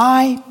thought.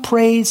 I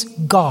praise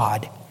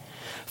God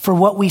for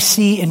what we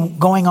see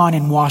going on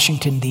in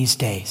Washington these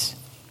days.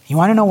 You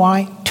want to know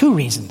why? 2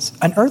 reasons.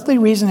 An earthly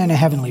reason and a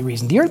heavenly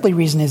reason. The earthly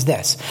reason is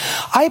this.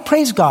 I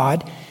praise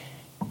God.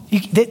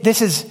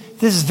 This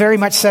is very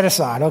much set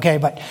aside, okay?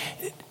 But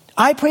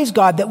I praise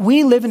God that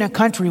we live in a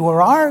country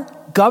where our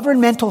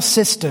governmental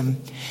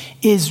system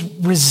is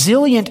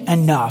resilient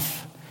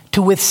enough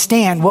to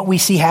withstand what we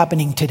see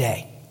happening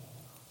today.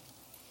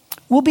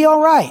 We'll be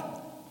all right.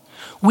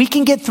 We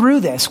can get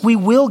through this. We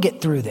will get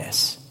through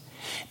this.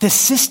 The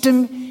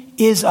system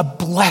is a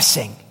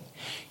blessing.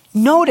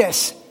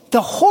 Notice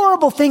the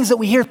horrible things that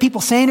we hear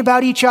people saying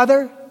about each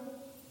other.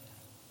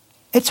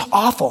 It's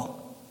awful.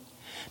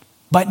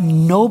 But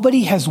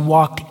nobody has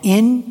walked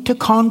into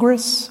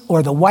Congress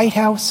or the White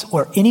House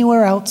or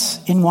anywhere else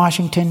in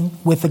Washington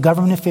with the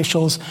government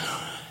officials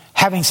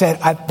having said,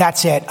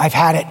 that's it, I've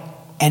had it,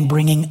 and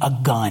bringing a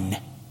gun.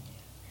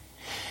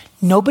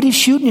 Nobody's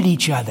shooting at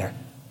each other.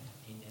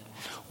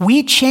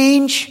 We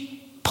change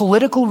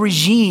political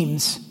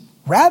regimes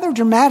rather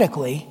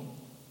dramatically,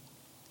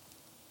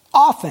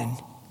 often,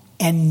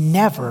 and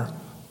never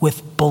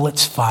with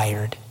bullets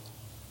fired.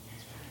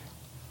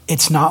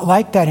 It's not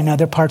like that in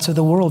other parts of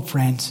the world,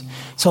 friends.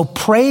 So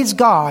praise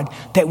God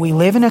that we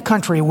live in a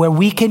country where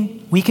we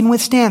can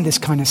withstand this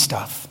kind of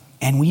stuff.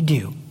 And we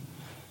do.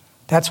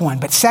 That's one.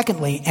 But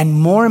secondly, and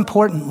more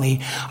importantly,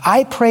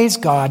 I praise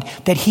God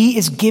that He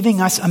is giving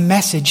us a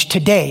message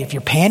today. If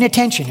you're paying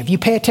attention, if you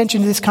pay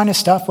attention to this kind of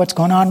stuff, what's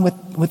going on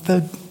with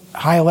the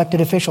high elected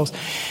officials,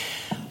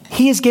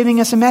 He is giving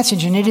us a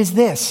message, and it is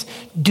this.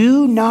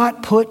 Do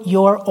not put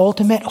your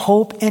ultimate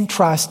hope and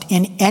trust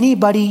in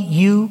anybody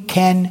you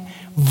can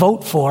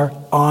vote for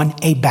on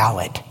a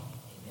ballot.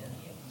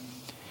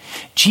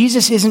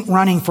 Jesus isn't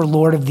running for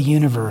Lord of the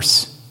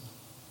universe.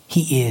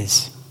 He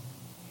is.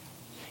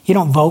 You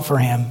don't vote for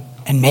Him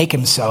and make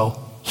Him so.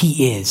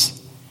 He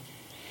is.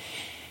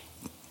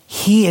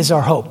 He is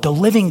our hope. The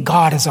living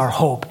God is our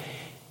hope.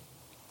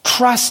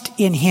 Trust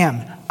in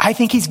Him. I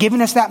think He's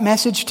given us that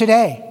message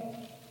today.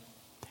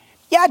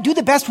 Yeah, do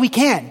the best we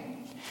can.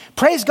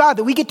 Praise God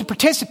that we get to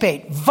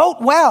participate. Vote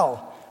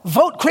well.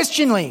 Vote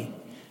Christianly.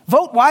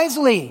 Vote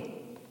wisely.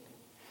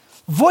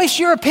 Voice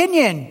your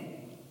opinion.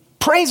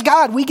 Praise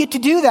God, we get to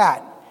do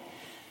that.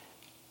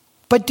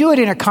 But do it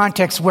in a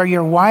context where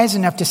you're wise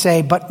enough to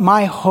say, but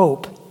my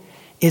hope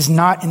is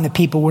not in the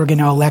people we're going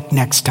to elect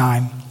next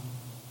time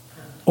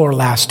or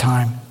last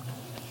time.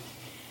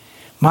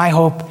 My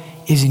hope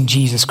is in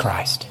Jesus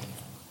Christ.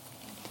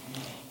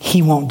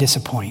 He won't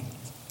disappoint.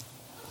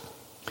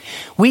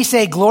 We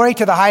say glory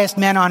to the highest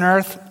men on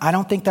earth. I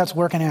don't think that's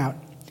working out.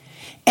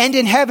 And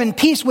in heaven,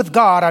 peace with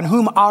God on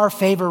whom our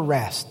favor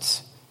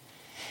rests.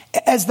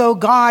 As though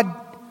God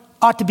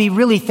ought to be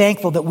really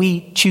thankful that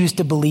we choose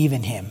to believe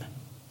in Him.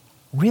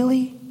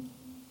 Really?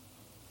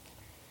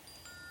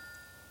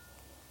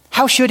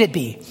 How should it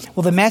be?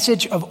 Well, the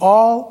message of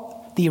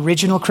all the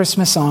original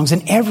Christmas songs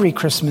and every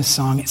Christmas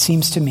song, it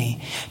seems to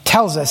me,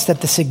 tells us that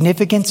the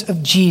significance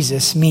of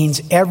Jesus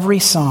means every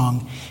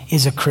song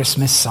is a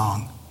Christmas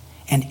song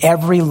and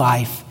every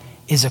life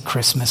is a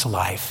Christmas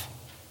life.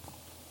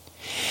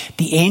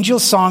 The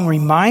angel's song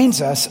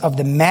reminds us of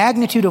the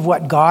magnitude of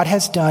what God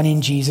has done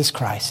in Jesus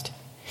Christ.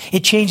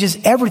 It changes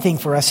everything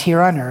for us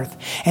here on earth,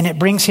 and it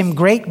brings him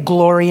great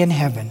glory in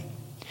heaven.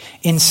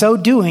 In so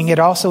doing, it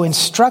also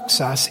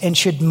instructs us and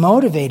should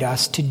motivate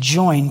us to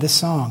join the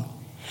song.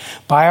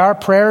 By our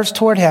prayers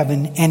toward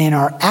heaven and in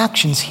our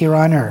actions here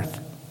on earth,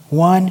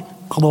 one,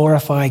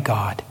 glorify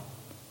God.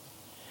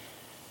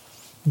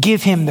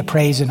 Give him the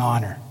praise and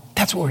honor.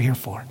 That's what we're here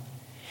for.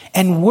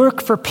 And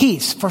work for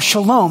peace, for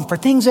shalom, for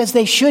things as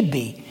they should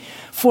be,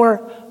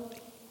 for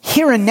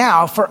here and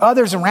now, for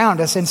others around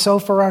us, and so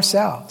for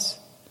ourselves.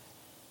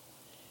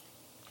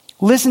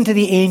 Listen to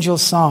the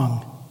angel's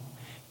song,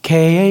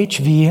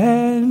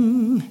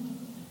 KHVN,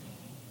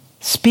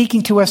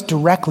 speaking to us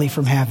directly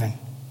from heaven.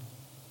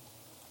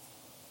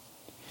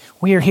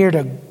 We are here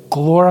to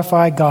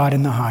glorify God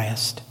in the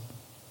highest.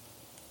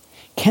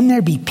 Can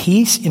there be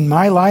peace in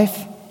my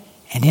life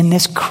and in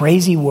this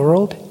crazy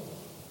world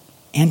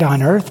and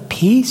on earth?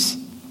 Peace?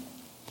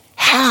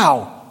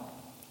 How?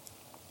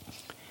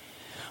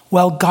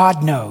 Well,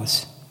 God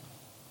knows.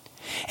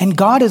 And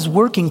God is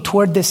working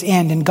toward this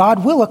end, and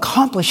God will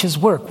accomplish his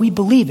work. We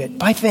believe it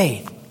by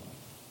faith.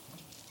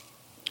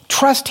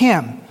 Trust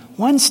him,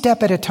 one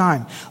step at a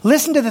time.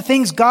 Listen to the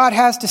things God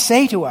has to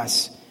say to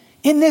us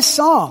in this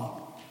song,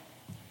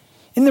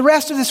 in the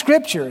rest of the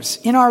scriptures,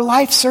 in our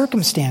life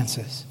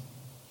circumstances.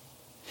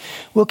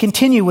 We'll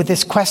continue with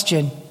this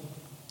question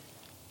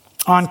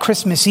on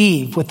Christmas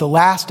Eve with the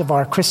last of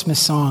our Christmas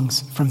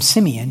songs from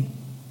Simeon.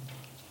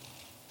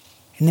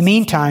 In the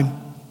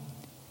meantime,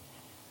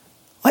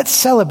 let's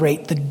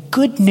celebrate the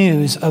good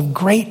news of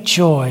great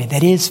joy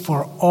that is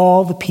for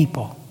all the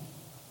people.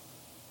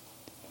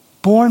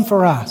 Born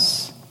for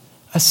us,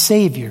 a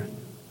Savior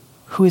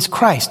who is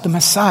Christ, the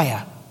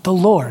Messiah, the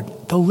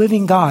Lord, the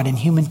living God in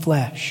human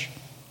flesh.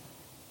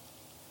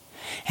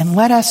 And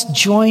let us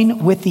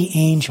join with the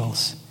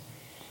angels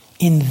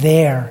in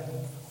their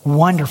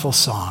wonderful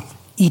song,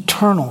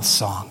 eternal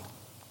song,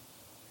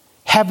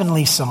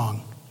 heavenly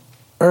song,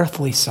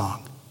 earthly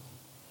song.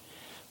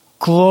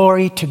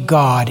 Glory to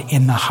God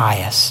in the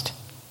highest,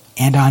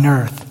 and on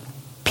earth,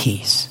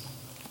 peace.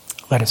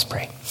 Let us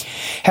pray.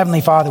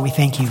 Heavenly Father, we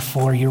thank you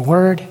for your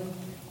word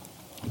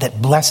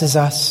that blesses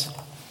us,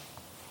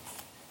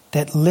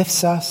 that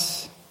lifts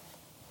us,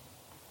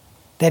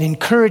 that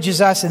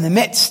encourages us in the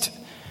midst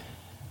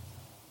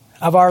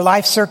of our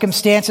life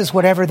circumstances,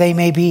 whatever they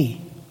may be.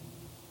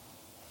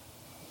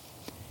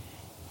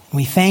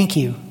 We thank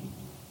you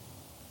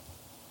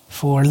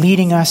for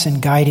leading us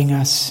and guiding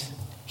us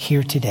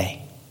here today.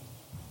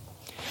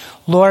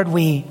 Lord,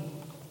 we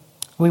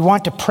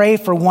want to pray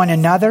for one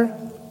another,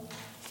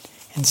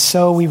 and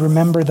so we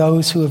remember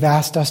those who have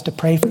asked us to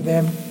pray for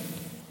them.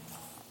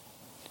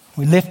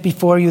 We lift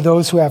before you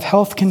those who have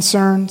health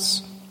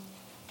concerns,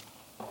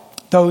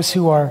 those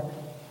who are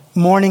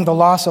mourning the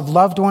loss of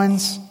loved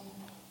ones.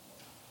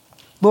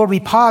 Lord, we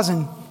pause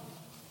and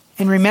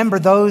remember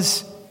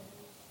those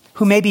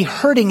who may be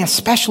hurting,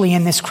 especially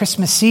in this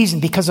Christmas season,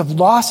 because of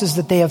losses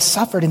that they have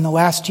suffered in the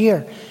last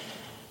year.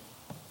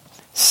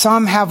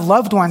 Some have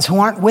loved ones who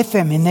aren't with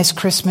them in this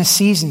Christmas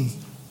season,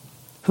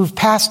 who've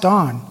passed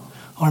on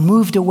or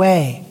moved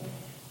away.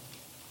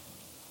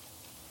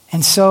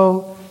 And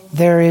so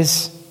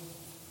there's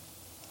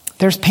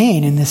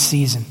pain in this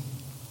season.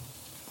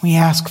 We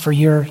ask for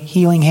your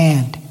healing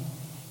hand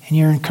and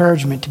your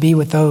encouragement to be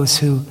with those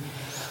who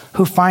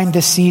find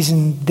this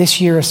season, this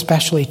year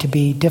especially, to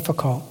be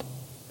difficult.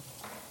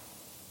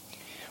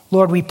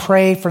 Lord, we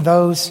pray for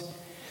those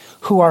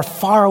who are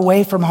far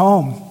away from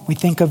home. We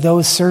think of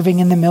those serving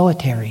in the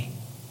military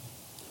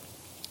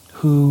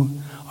who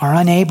are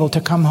unable to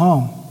come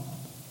home.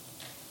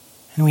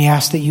 And we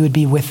ask that you would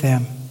be with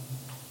them,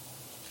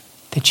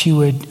 that you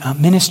would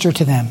minister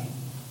to them,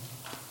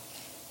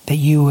 that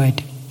you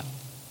would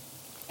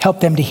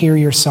help them to hear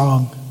your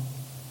song,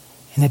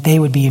 and that they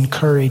would be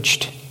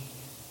encouraged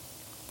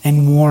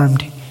and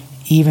warmed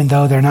even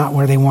though they're not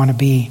where they want to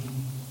be.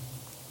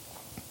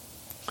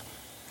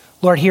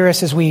 Lord, hear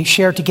us as we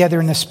share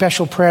together in the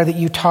special prayer that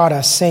you taught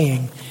us,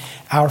 saying,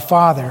 Our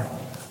Father,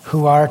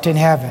 who art in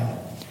heaven,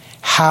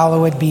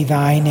 hallowed be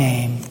thy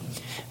name.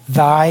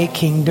 Thy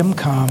kingdom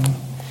come,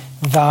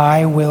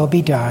 thy will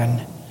be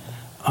done,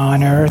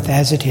 on earth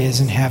as it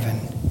is in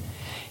heaven.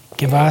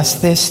 Give us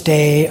this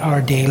day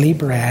our daily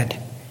bread,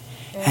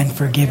 and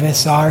forgive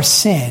us our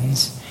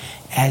sins,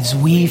 as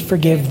we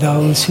forgive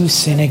those who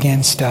sin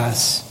against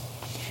us.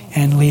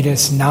 And lead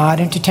us not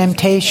into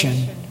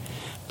temptation,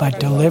 but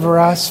deliver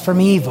us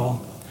from evil.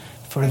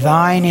 For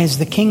thine is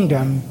the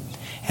kingdom,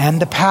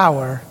 and the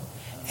power,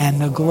 and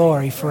the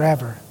glory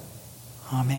forever. Amen.